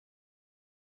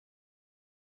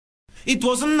It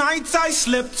was a night I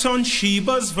slept on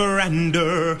Sheba's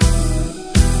veranda.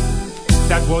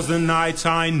 That was the night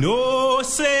I know,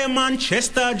 say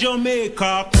Manchester,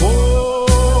 Jamaica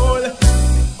cold.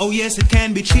 Oh yes, it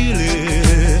can be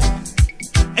chilly,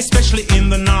 especially in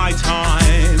the night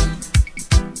time.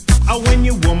 When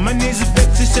your woman is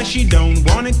vexed, she says she don't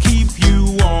wanna keep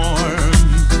you warm.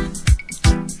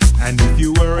 And if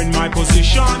you were in my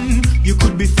position, you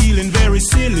could be feeling very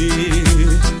silly,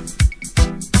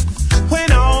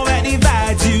 when all that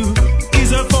divides you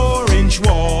is a 4-inch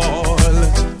wall.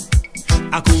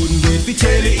 I couldn't get fi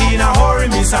tell you in a hurry,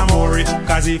 Miss Amore,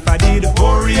 cause if I did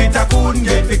hurry it, I couldn't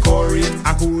get fi curry it.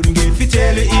 I couldn't get fi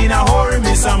tell you in a hurry,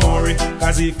 Miss Amore,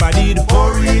 cause if I did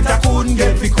hurry it, I couldn't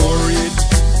get fi curry it.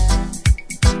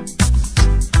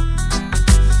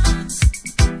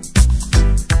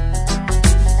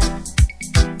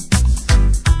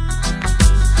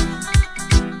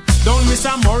 Don't miss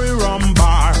a Murray rum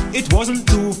bar, it wasn't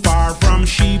too far from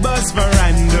Sheba's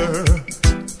veranda,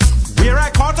 where I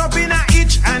caught up in a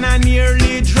itch and I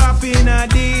nearly dropped in a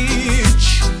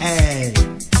ditch. Hey,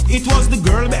 it was the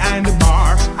girl behind the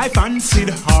bar, I fancied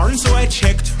her and so I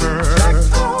checked her.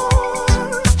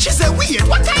 She said, wait,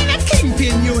 what kind of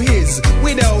kingpin you is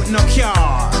without no cure?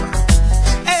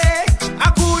 Hey,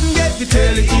 I couldn't get to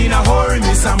tell you in a hurry,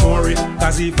 Miss Amore,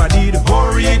 cause if I did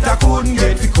hurry it, I couldn't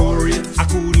get to curry it. I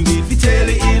couldn't get to tell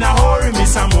you in a hurry,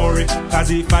 Miss Amore,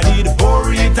 cause if I did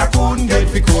hurry it, I couldn't get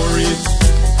to curry it.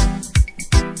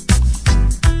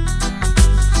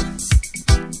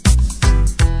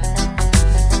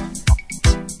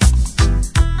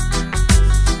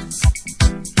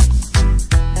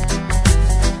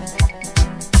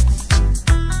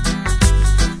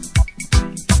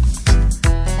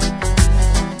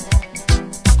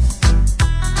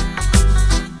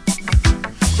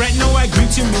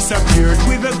 Appeared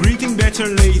with a greeting, better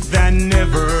late than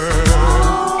never.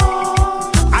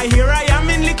 I hear I am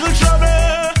in little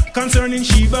trouble concerning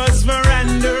Sheba's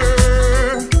veranda.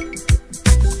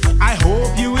 I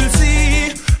hope you will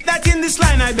see that in this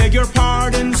line I beg your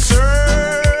pardon,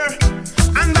 sir,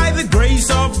 and by the grace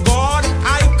of God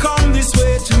I come this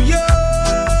way to you.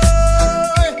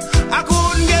 I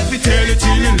couldn't get to tell you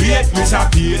till you late, Miss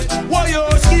Appeared. Why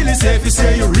your skill is safe, you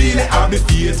say you really have the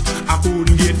faith. I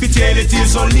couldn't get to tell you till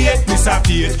so late, Miss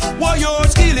Appeared. Why your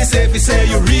skill is safe, you say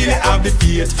you really have the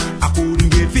faith. I couldn't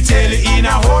get to tell you in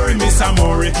a hurry, Miss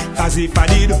Amore, cause if I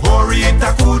did hurry it,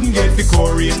 I couldn't get to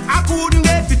curry it. I couldn't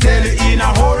get to tell you in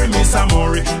a hurry, Miss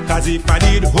Amore, cause if I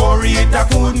did hurry it, I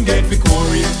couldn't get to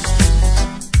curry it.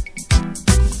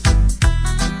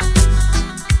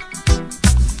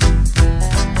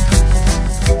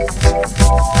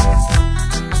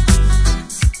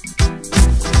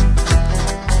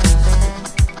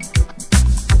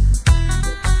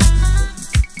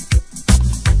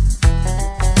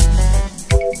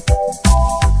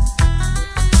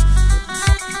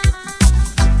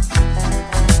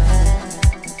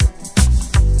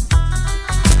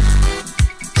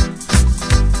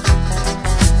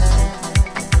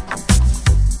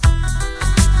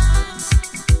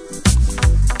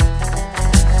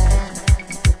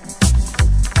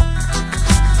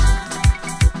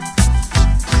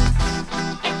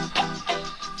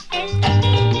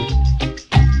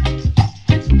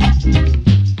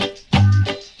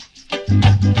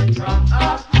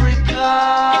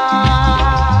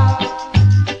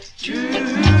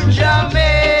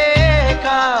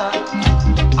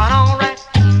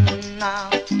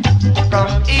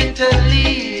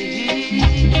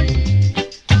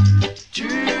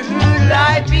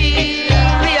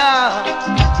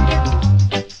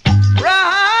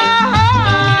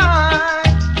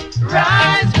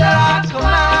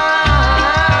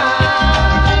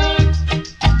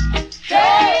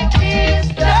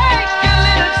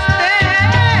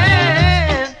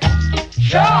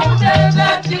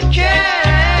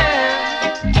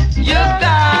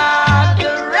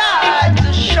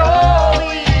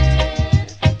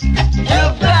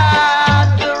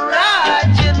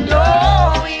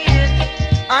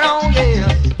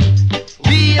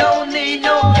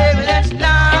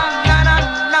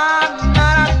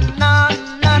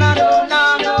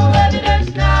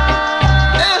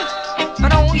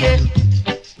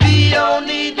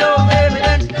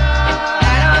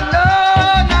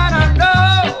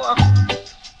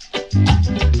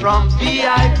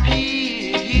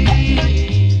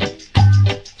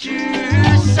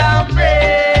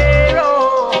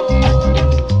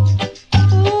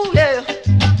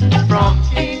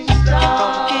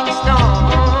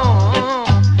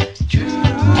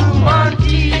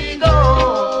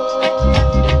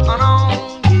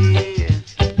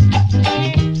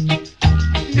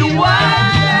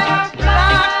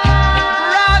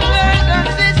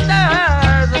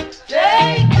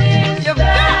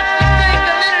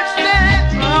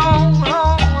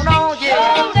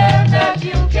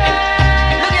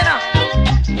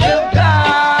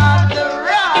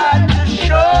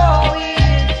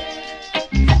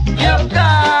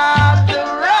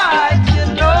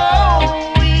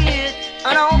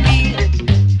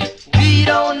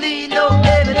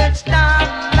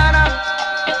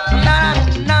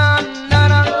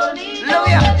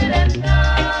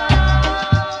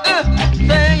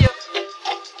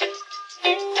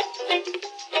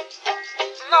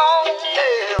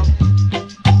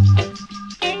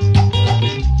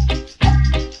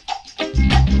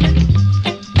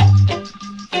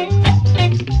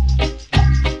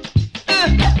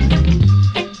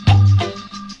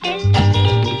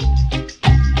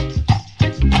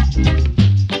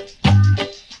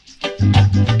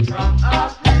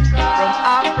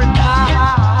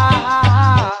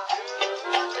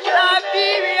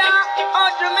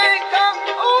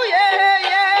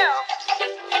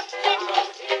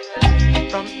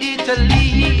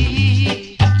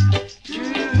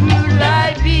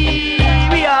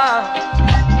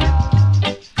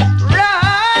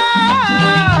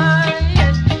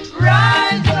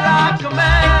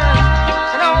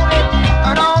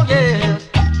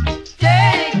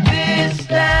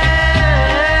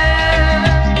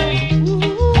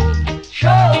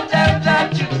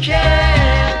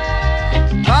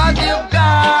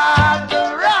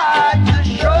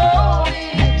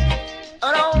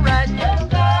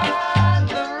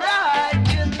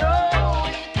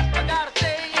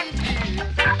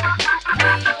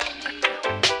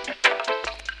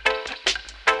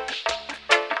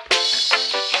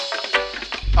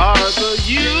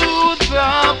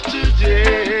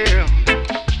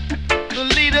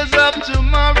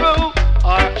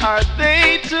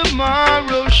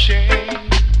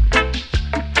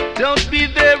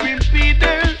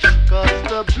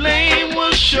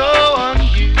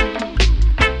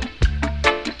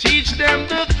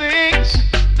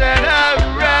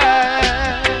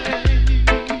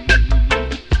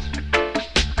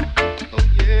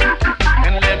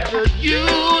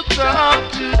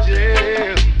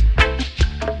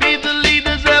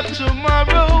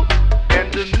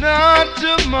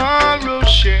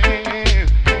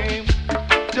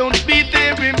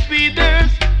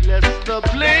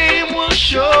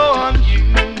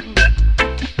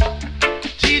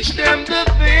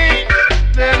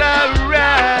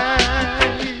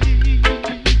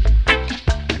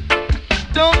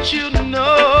 Don't you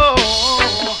know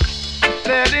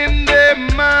that in their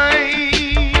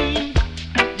mind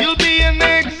you'll be an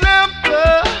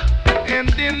example, and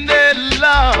in their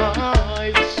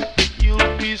lives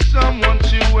you'll be someone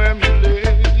to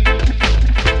emulate.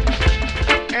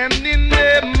 And in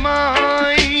their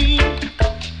mind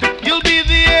you'll be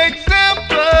the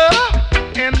example,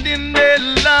 and in their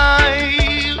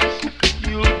lives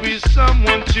you'll be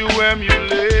someone to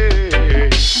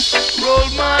emulate. Role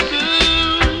model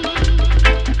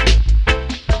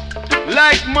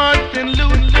like Martin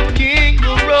Luther King,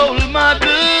 the role model.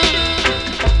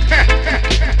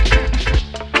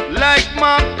 Like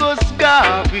Marcus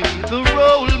Garvey, the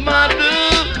role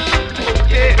model. Oh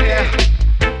yeah.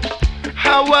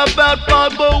 How about Paul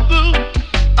Bogle,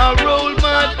 a role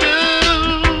model?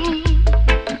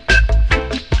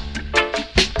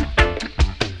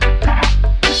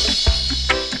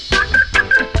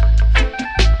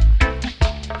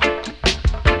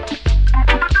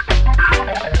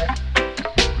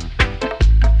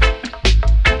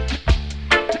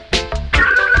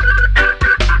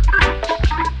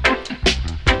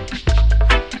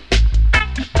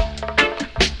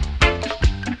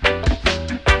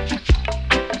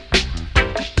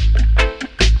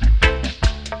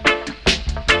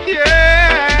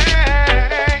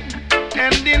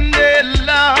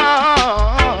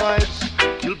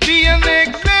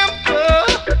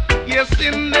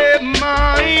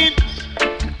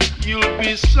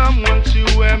 Someone to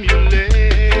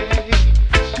emulate,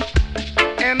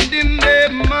 and in their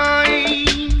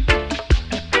mind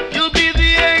you'll be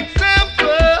the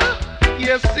example.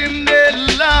 Yes, in their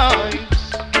lives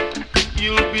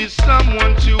you'll be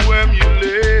someone to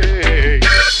emulate.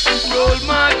 Role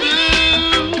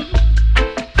model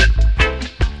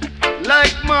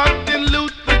like Martin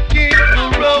Luther King, the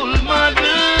role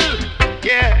model.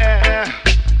 Yeah.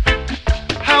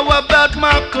 How about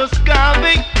Marcus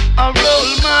Garvey, a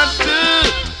role model?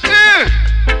 Yeah.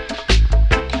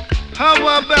 How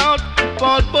about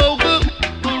Paul Bogle,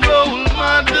 a role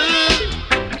model?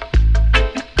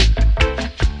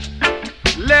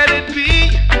 Let it be,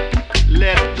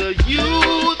 let the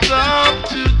youth of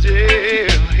today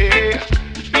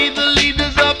be the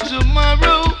leaders of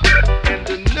tomorrow,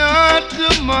 and not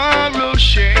tomorrow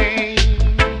shame.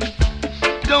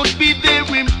 Don't be their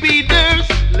impeders,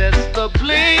 lest the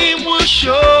blame will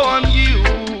show on you.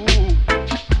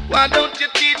 Why don't you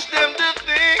teach them the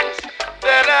things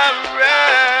that are right?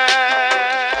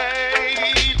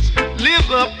 Live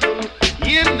up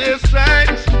in their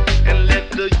sights, and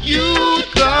let the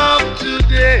youth of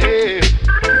today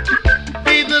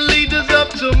be the leaders of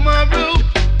tomorrow,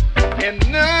 and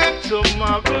not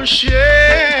tomorrow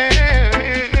shame.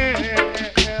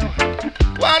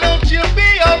 Why don't you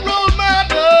be a role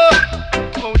model?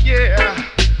 Oh yeah,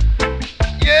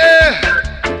 yeah.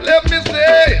 Let me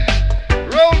say,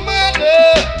 role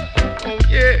model. Oh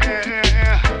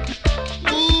yeah.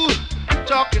 Ooh,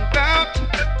 talking about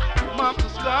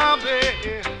Marcus Garvey.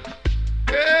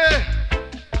 Yeah.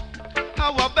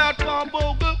 How about Paul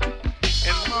Bogle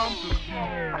and Marcus?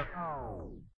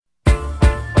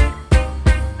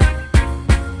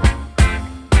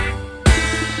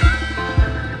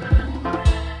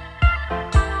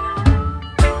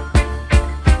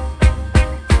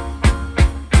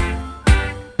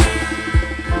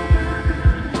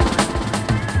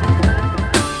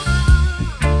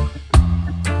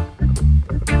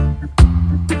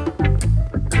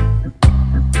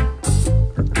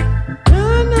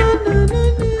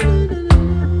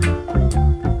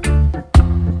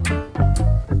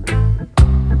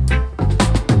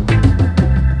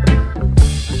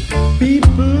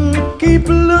 Keep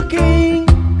looking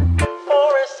for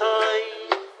a sign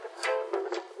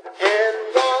and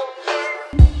wonder,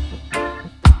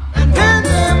 and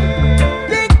then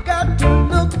they got to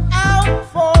look out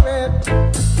for it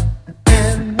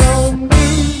and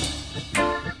wonder,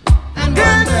 and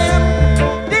then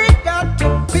they got to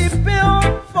prepare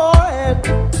for it.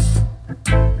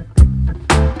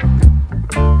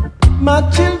 My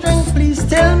children, please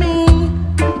tell me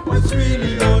what's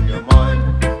really on your mind.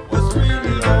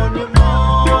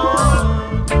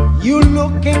 You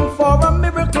looking for a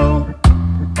miracle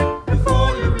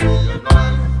before you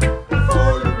realize,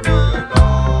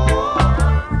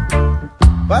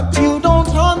 but you don't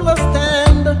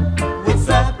understand what's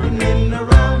happening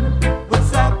around,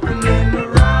 what's happening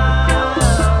around.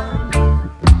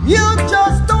 You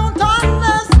just don't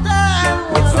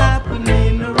understand what's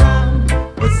happening around,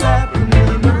 what's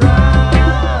happening around.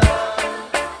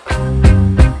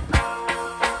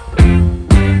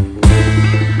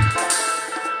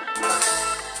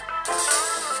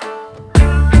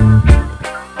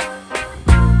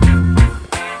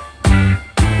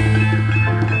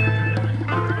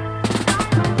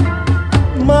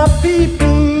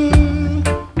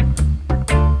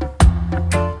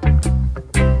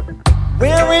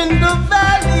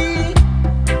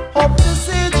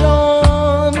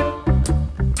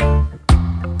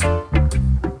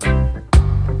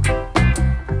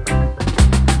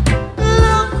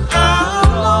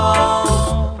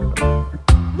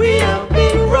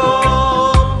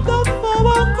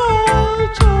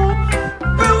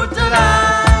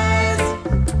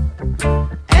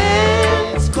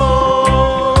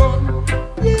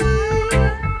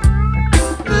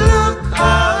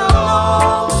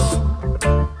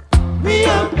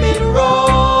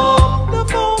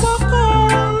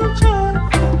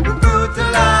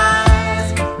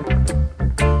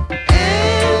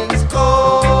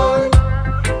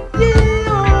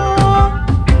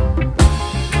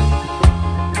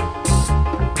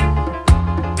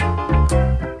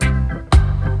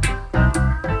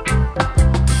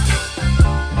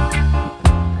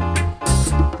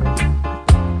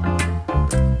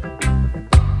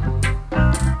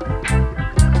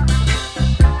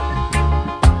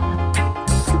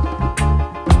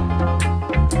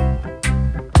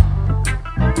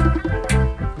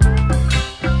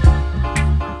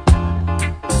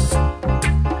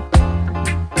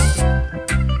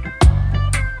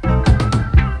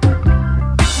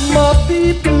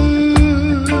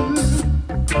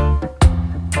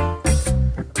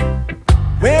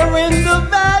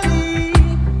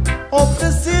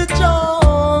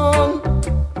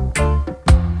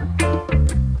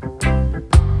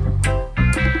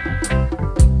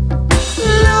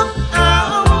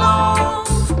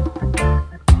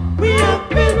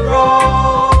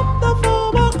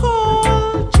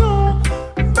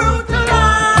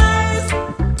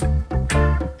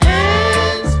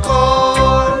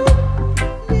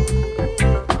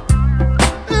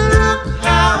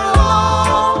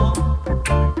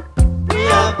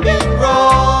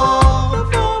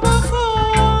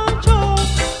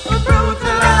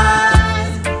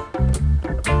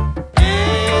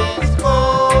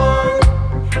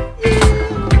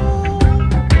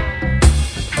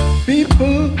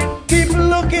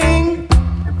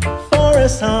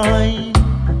 sign.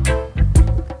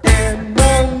 And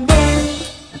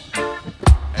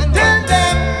tell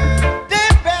them they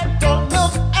better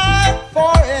look out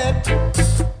for it.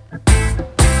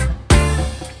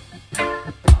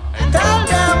 And tell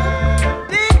them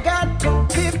they got to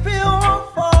prepare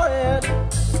for it.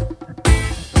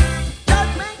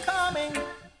 Judgment coming,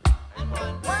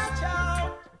 watch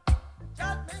out.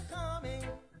 Judgment coming.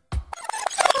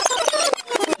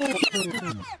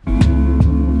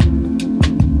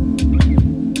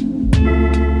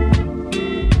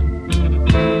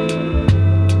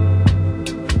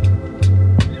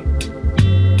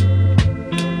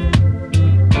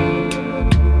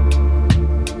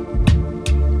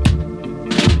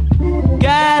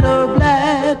 Got a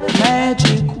black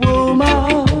magic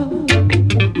woman.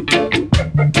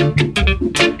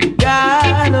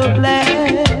 Got a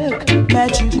black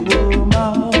magic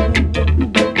woman.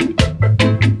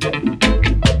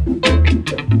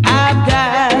 I've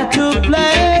got a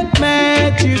black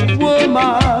magic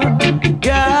woman.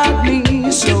 Got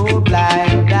me so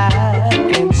blind I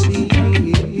can see.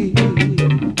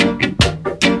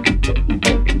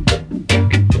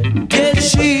 Yes,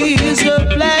 she's a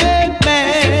black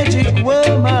magic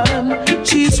woman.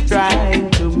 She's trying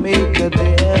to make a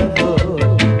devil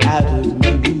out of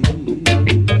me.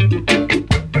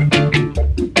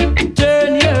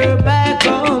 Turn your back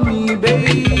on me,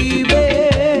 baby.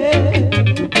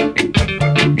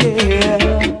 Yeah,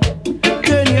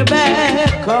 turn your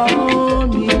back on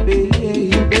me,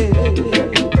 baby.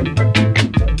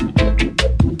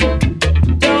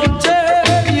 Don't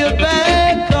turn your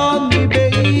back on me,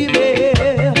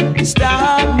 baby.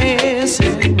 Stop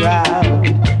messing around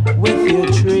with your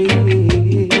tricks.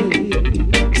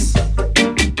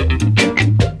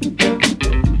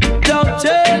 Don't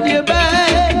turn your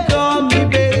back on me,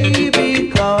 baby,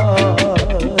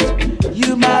 'cause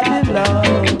you might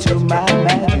belong to my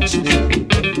magic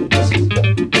tricks.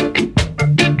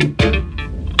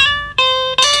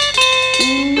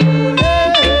 Ooh,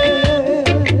 yeah.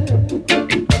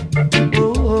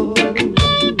 Ooh.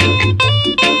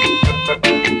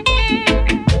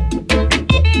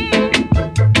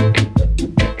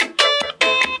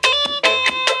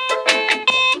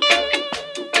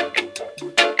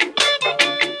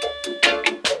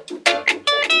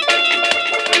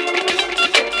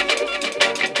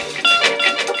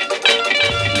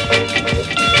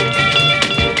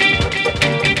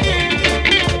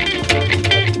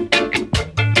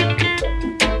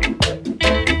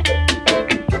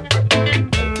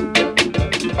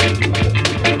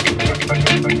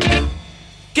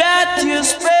 Got your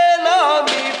spell on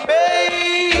me,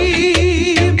 baby.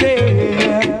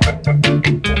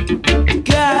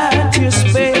 Got your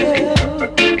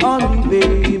spell on me,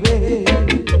 baby.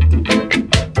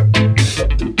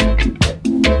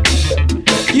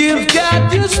 You've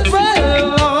got your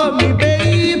spell on me,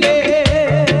 baby.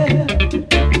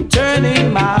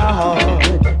 Turning my heart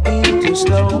into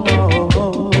stone.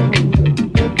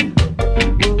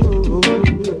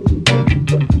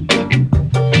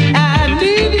 I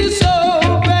need you so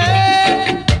bad,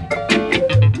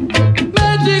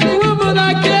 magic woman. I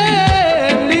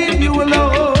can't leave you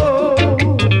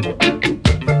alone.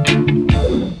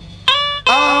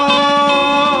 Oh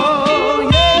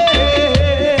yeah,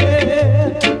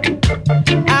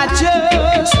 I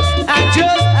just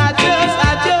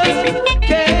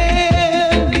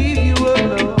can't leave you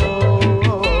alone.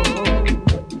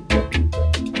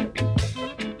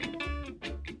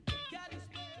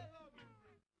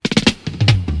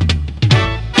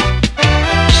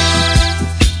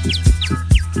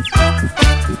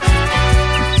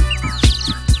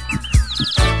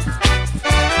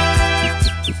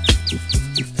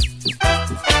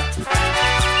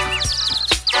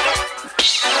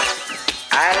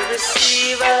 I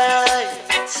receive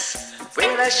lights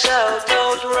when I shout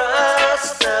out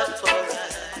Rastafari.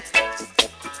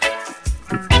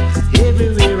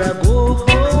 Everywhere I go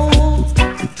home,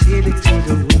 tell it to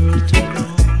the world to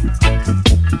know.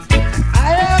 I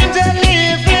am the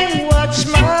living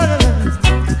watchman,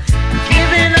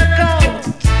 giving account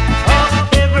of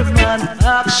every man's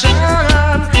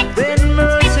action. When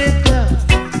mercy comes,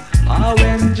 or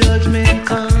when judgment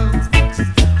comes,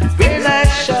 when I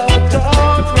shout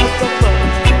out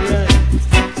Rastafari,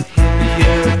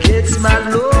 here gets my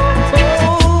load.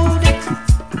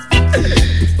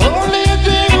 Only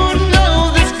they would know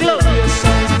this glorious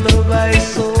song, love I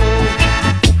soul.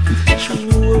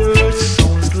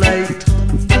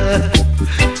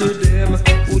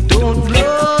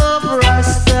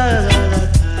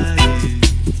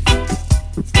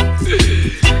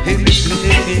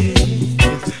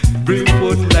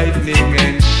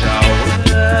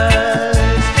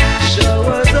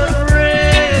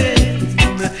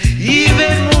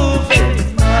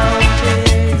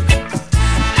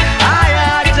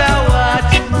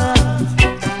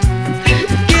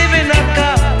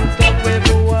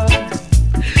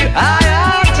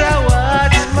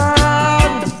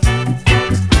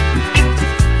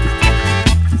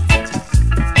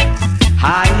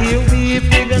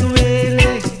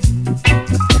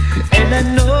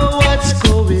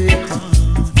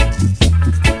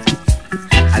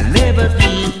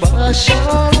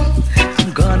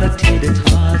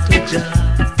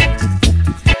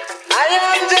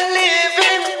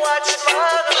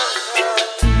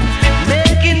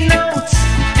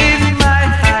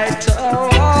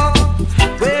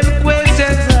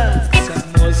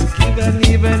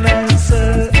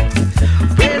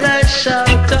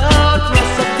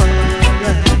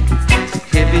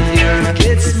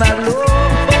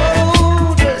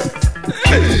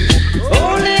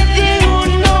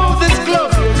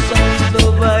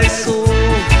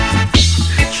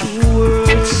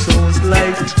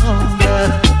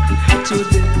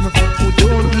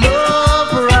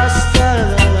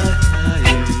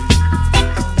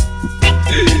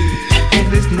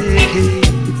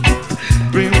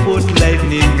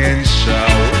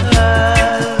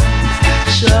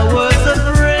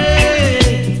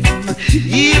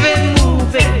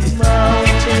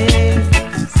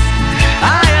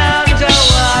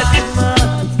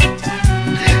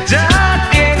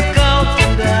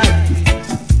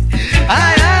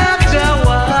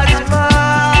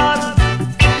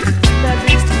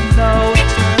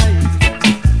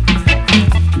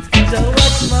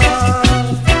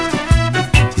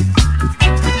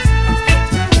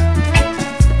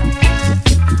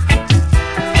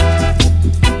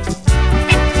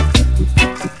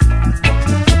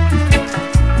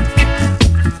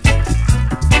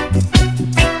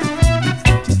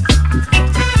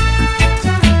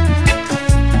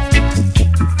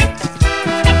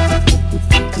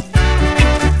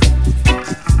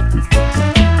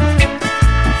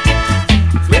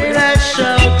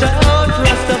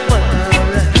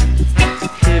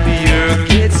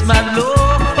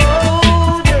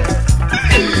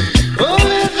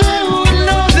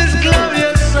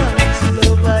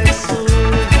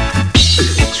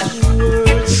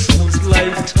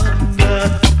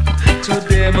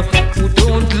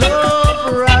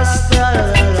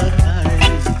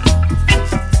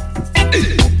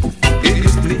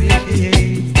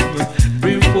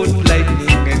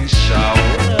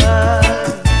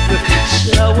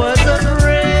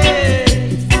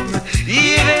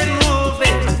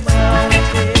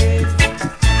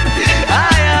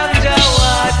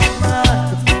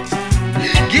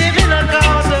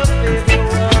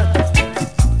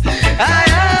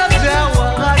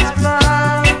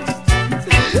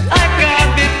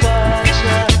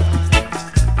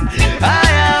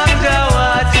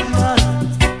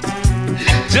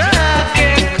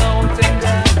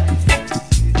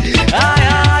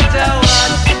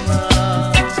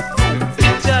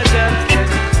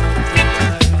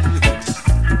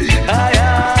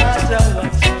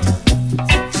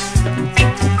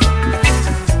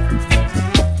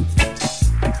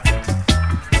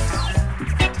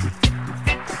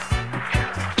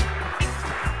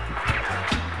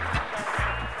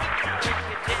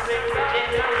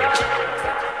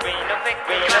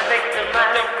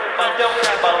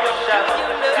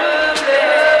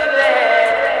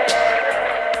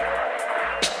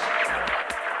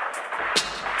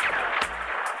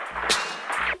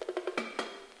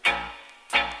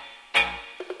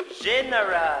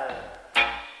 General.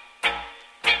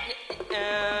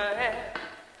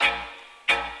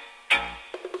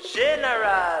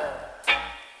 General.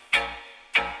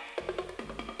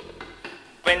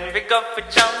 When we go for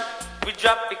jump, we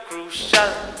drop it crucial.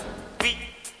 We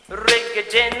reggae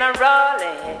general.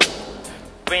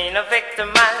 When a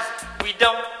victimize, we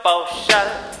don't partial.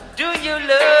 Do you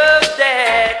love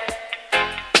that?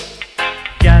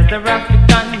 Gather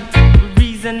African,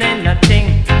 reason and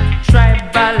nothing.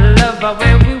 Tribal lover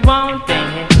where we want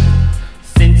it.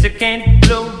 Since you can't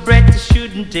blow breath, you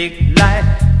shouldn't take life.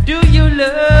 Do you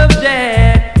love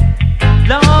that?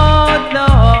 Lord,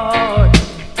 Lord,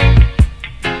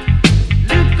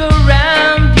 look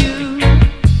around you,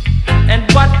 and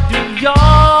what do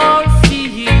y'all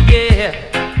see? Yeah,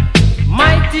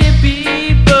 mighty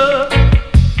people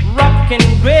rocking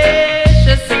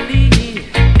graciously.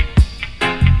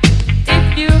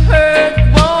 If you hurt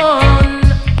one,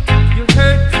 you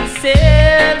hurt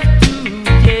yourself too.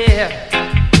 Yeah,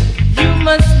 you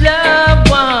must love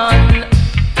one,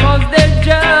 'cause they're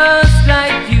just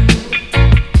like you.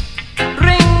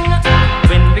 Ring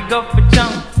when we go for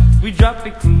jump, we drop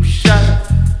it crucial.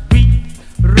 We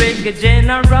reggae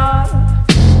general.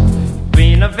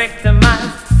 When a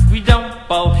victimize, we don't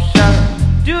partial.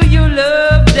 Do you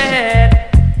love that?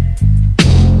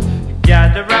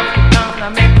 Gather up the town, I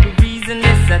make the reason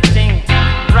it's a thing.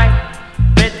 Right,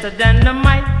 better than the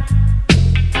might.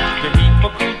 The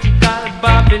hypocritical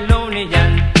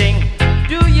Babylonian thing.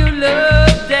 Do you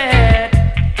love that?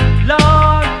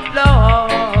 Lord,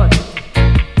 Lord,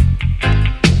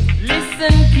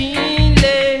 listen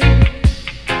keenly.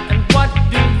 And what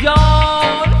do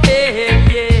y'all hear?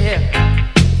 Yeah,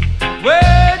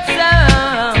 word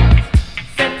sounds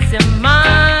sets your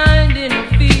mind in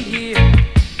fear.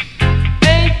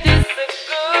 Ain't this a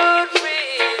good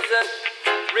reason?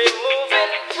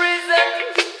 Removing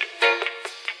prisons.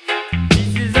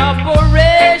 This is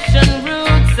Operation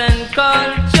Roots and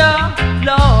Culture,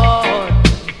 Lord.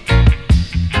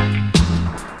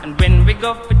 And when we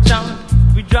go for jump,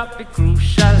 we drop it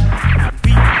crucial.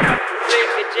 We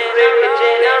reggae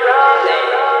general.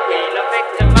 Ain't no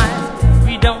victimize,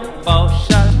 we don't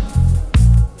partial.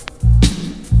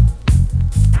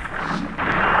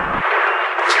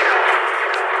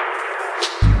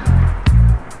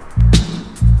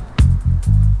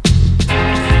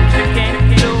 Since you can't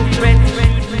kill red,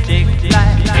 take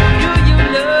life. Do you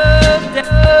love that?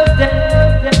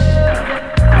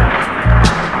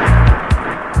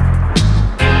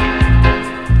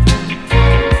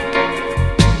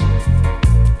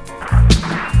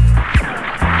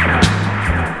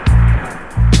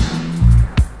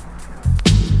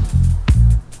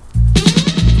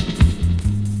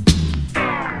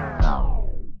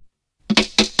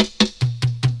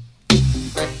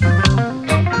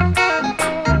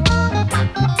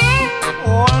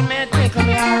 All me tickle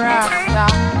me a rasta.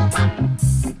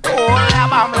 All the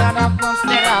bambla that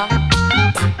consider.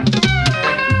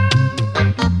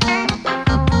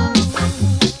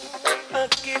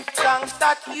 Give thanks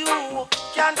that you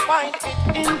can find it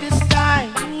in this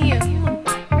time.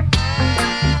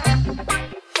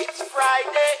 It's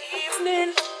Friday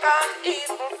evening, can't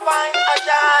even find a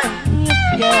dime.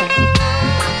 Yeah.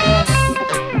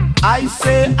 I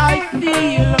say I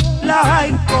feel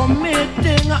like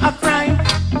committing a crime.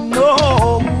 No,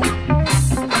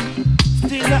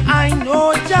 still I know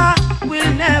Jah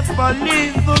will never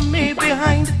leave me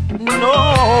behind.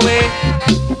 No way.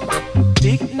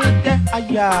 Picnic there a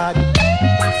yard,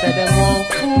 say them want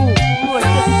food.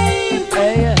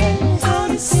 Hey, hey.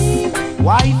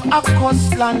 Wife a cuss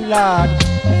landlord,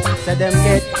 say them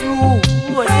get rude.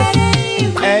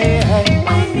 Hey, hey.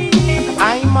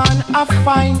 I man I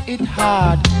find it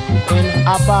hard in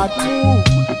a bad mood.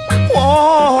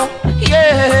 Oh,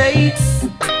 yeah.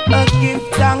 Give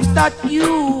thanks that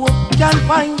you can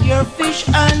find your fish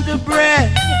and the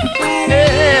bread.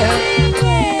 Yeah.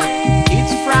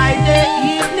 It's Friday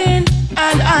evening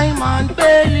and I'm on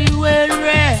belly well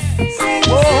rest.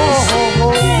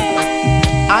 Oh,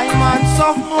 I'm on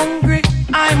so hungry,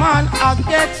 I'm on I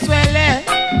get swelling.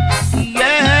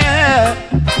 Yeah.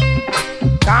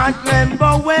 Can't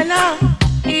remember when I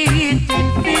eating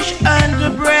fish and the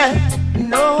bread.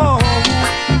 No.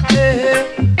 Yeah.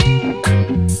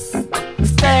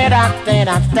 Stay up, stay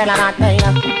up, stay up, stay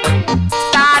up.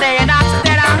 Stay up,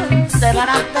 stay up, stay up,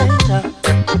 stay up.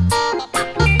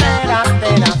 Stay up,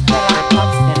 stay up, stay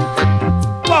up, stay up.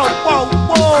 Whoa, whoa,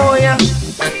 whoa, yeah.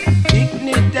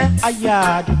 Picnic there a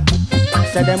yard,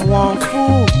 say them want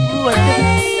food.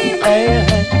 Hey, hey.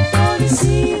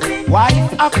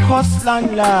 Wife a cuss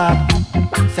landlord,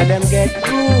 say them get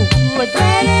through.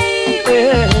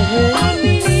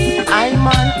 I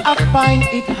man, I find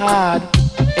it hard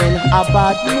in a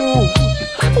bad mood.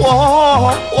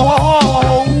 Whoa, whoa.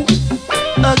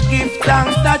 Give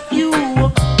thanks that you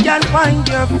can find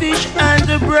your fish and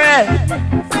the bread.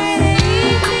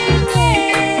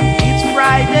 It's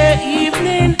Friday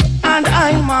evening and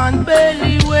I'm on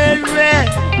belly well red.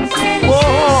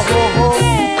 Whoa,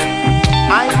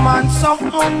 I'm on so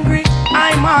hungry,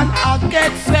 I'm on I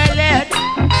get swelled.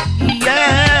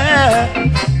 Yeah,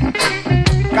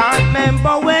 can't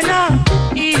remember when I'm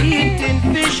eating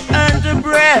fish and the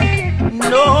bread.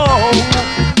 No,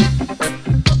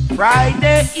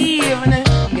 Friday evening,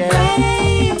 yeah,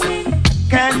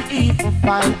 can't even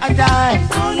find a dime.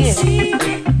 Yeah.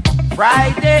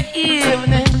 Friday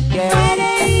evening, yeah,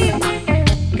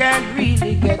 can't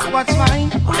really get what's mine.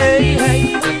 Hey,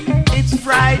 hey, it's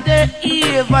Friday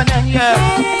evening, yeah,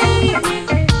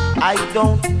 I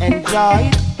don't enjoy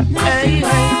it. Hey,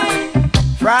 hey,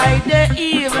 Friday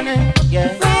evening,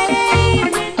 yeah,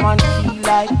 man feel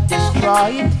like destroy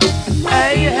it.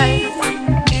 Hey, hey,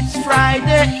 it's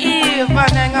Friday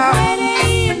evening,